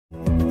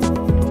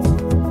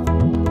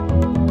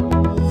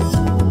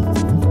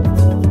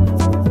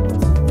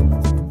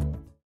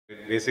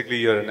basically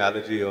your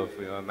analogy of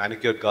a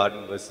manicured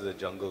garden versus a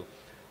jungle.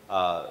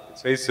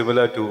 It's very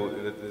similar to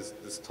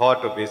this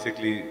thought of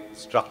basically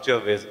structure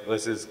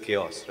versus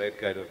chaos, right?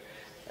 Kind of,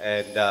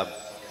 and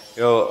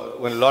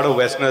when a lot of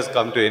Westerners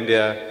come to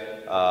India,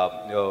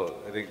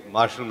 I think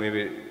Marshall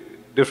maybe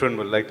different.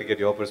 Would like to get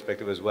your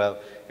perspective as well.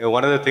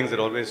 One of the things that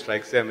always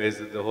strikes them is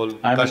the whole.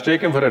 I was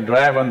taken for a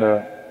drive on the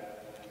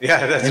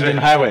that's Indian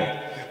right. highway.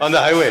 On the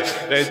highway,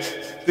 right?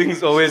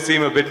 Things always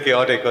seem a bit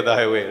chaotic on the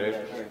highway, right?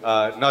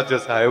 Not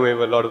just highway,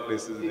 but a lot of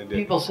places in India.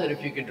 People said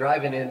if you can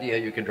drive in India,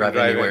 you can drive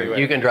anywhere.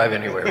 You can drive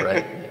anywhere,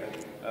 right?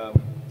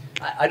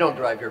 I don't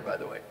drive here, by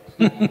the way.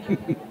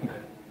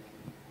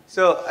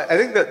 So I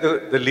think that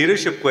the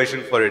leadership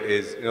question for it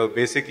is,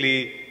 basically,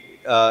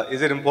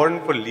 is it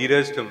important for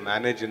leaders to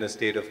manage in a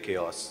state of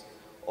chaos?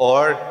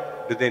 Or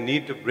do they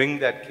need to bring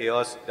that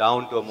chaos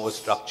down to a more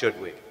structured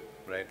way,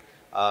 right?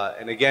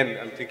 And again,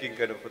 I'm thinking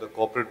kind of for the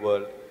corporate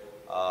world,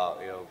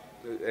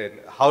 and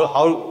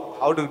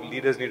how do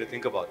leaders need to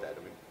think about that?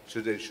 I mean,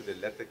 should they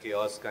let the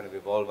chaos kind of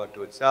evolve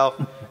unto itself?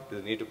 Do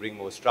they need to bring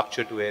more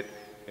structure to it?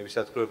 Maybe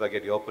Sadhguru, if I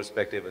get your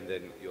perspective and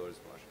then yours,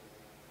 Marshall.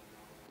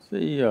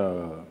 See,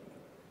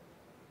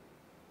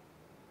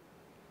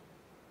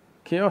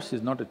 chaos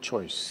is not a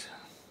choice.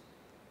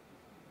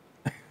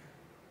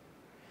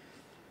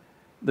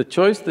 The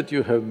choice that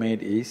you have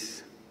made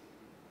is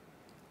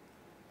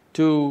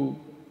to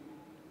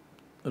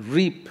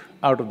reap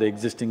out of the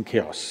existing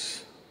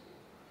chaos.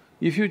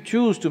 If you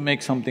choose to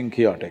make something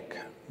chaotic,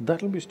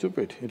 that'll be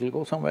stupid, it'll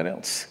go somewhere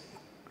else.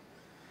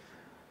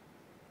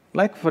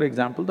 Like for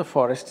example, the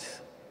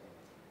forests.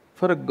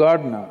 For a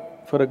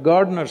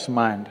gardener's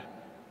mind,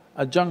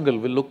 a jungle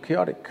will look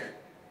chaotic.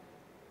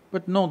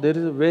 But no, there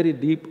is a very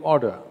deep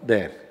order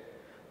there.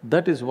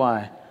 That is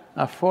why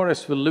a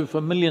forest will live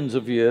for millions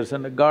of years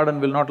and a garden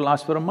will not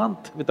last for a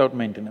month without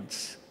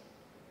maintenance.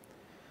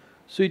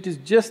 So it is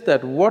just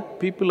that what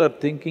people are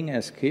thinking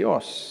as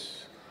chaos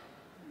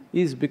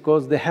is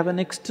because they have an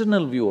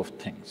external view of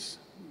things.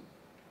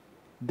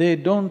 They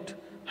don't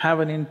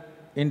have an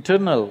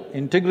internal,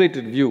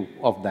 integrated view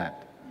of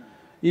that.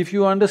 If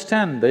you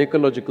understand the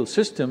ecological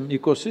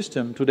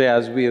ecosystem, today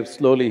as we are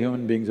slowly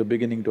human beings are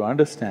beginning to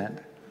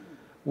understand,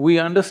 we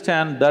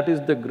understand that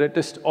is the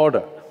greatest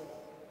order,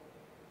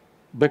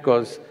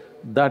 because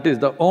that is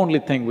the only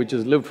thing which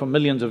has lived for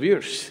millions of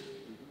years.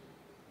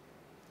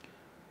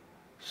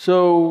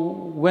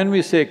 So, when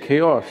we say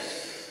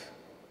chaos,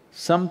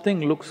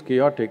 something looks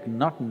chaotic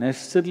not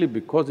necessarily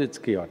because it's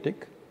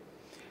chaotic,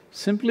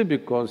 simply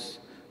because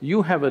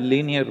you have a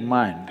linear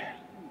mind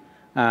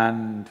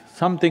and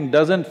something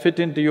doesn't fit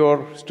into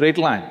your straight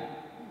line,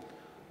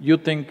 you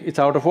think it's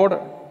out of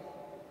order.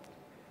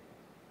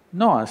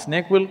 No, a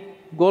snake will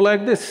go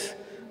like this.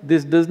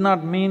 This does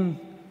not mean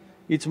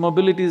its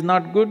mobility is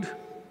not good.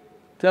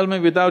 Tell me,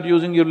 without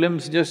using your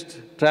limbs, just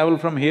travel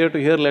from here to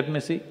here, let me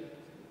see.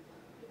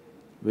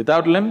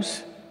 Without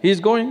limbs, he's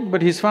going,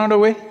 but he's found a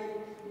way.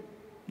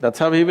 That's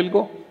how he will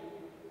go.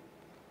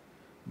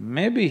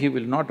 Maybe he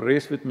will not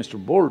race with Mr.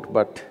 Bolt,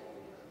 but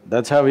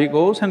that's how he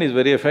goes and he's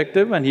very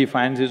effective and he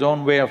finds his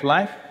own way of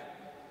life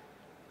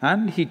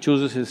and he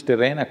chooses his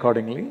terrain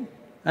accordingly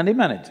and he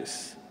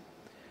manages.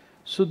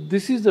 So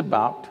this is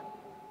about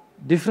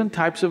different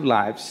types of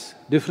lives,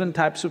 different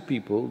types of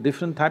people,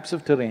 different types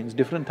of terrains,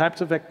 different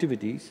types of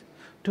activities.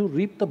 To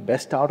reap the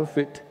best out of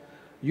it,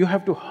 you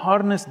have to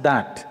harness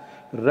that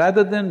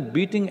rather than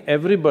beating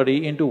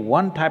everybody into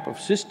one type of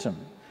system,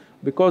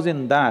 because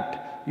in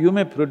that you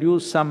may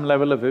produce some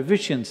level of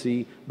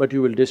efficiency, but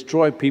you will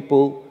destroy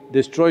people,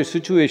 destroy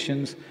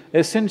situations.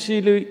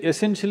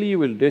 Essentially you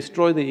will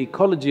destroy the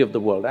ecology of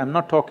the world. I'm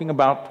not talking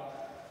about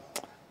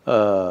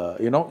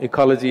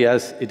ecology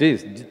as it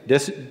is.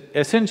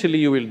 Essentially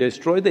you will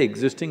destroy the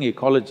existing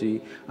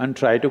ecology and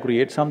try to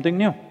create something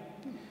new.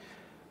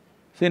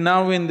 See,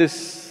 now in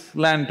this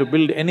land to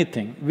build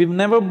anything, we've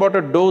never bought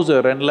a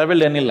dozer and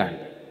leveled any land.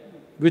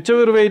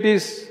 Whichever way it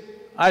is,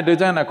 I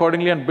design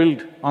accordingly and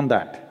build on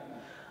that.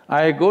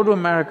 I go to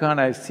America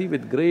and I see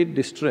with great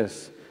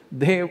distress,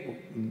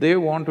 they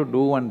want to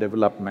do one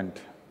development,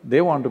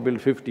 they want to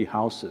build 50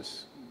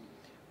 houses.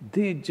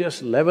 They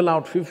just level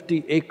out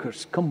 50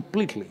 acres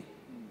completely.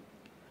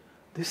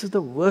 This is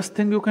the worst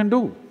thing you can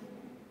do.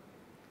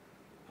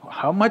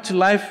 How much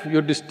life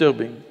you're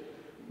disturbing,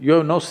 you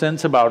have no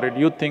sense about it,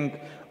 you think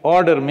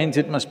order means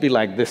it must be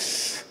like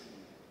this.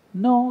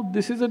 No,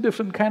 this is a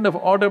different kind of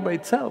order by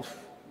itself.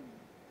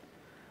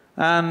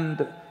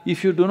 And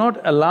if you do not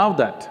allow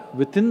that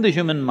within the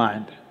human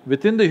mind,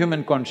 within the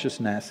human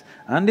consciousness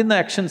and in the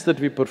actions that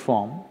we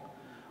perform,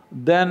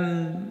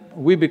 then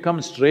we become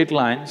straight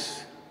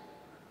lines.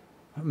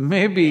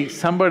 Maybe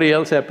somebody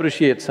else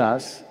appreciates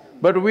us,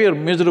 but we are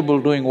miserable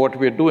doing what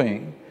we are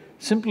doing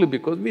simply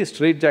because we are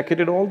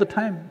straitjacketed all the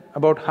time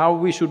about how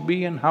we should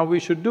be and how we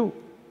should do.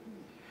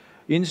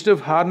 Instead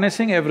of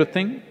harnessing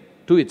everything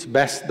to its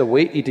best the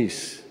way it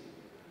is,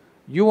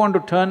 you want to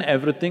turn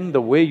everything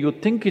the way you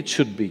think it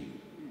should be.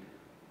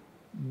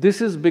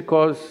 This is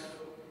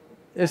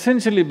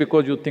essentially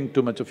because you think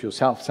too much of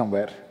yourself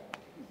somewhere.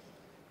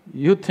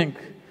 You think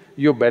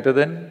You're better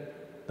than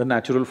the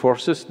natural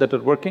forces that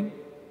are working,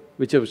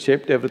 which have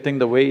shaped everything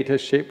the way it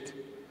has shaped.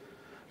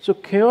 So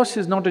chaos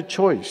is not a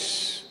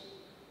choice.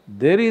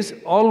 There is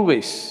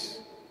always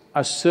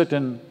a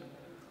certain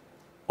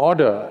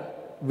order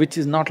which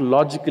is not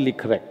logically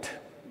correct.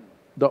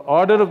 The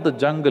order of the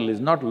jungle is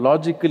not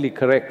logically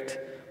correct,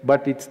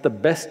 but it's the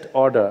best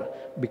order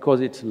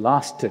because it's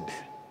lasted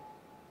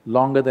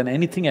longer than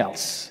anything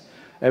else.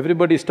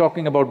 Everybody's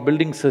talking about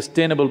building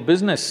sustainable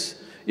business.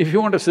 If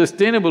you want a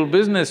sustainable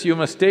business, you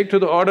must take to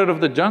the order of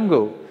the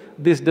jungle.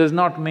 This does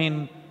not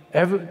mean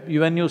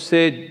when you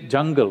say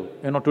jungle,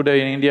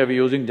 today in India we're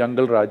using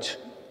jungle Raj.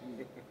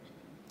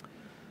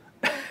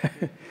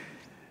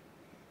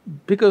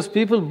 Because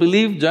people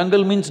believe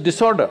jungle means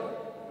disorder.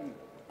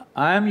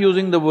 I am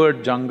using the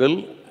word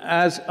jungle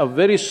as a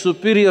very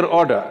superior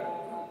order.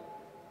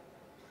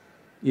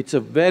 It's a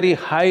very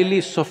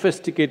highly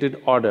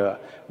sophisticated order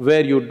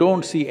where you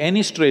don't see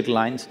any straight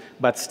lines,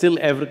 but still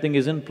everything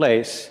is in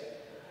place.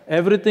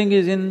 Everything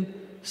is in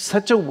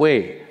such a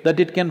way that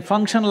it can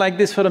function like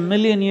this for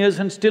 1,000,000 years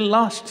and still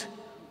last.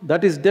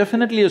 That is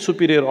definitely a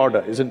superior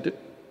order, isn't it?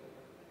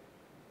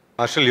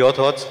 Marshall, your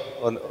thoughts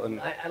on…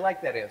 I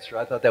like that answer.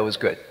 I thought that was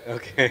good.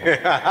 Okay.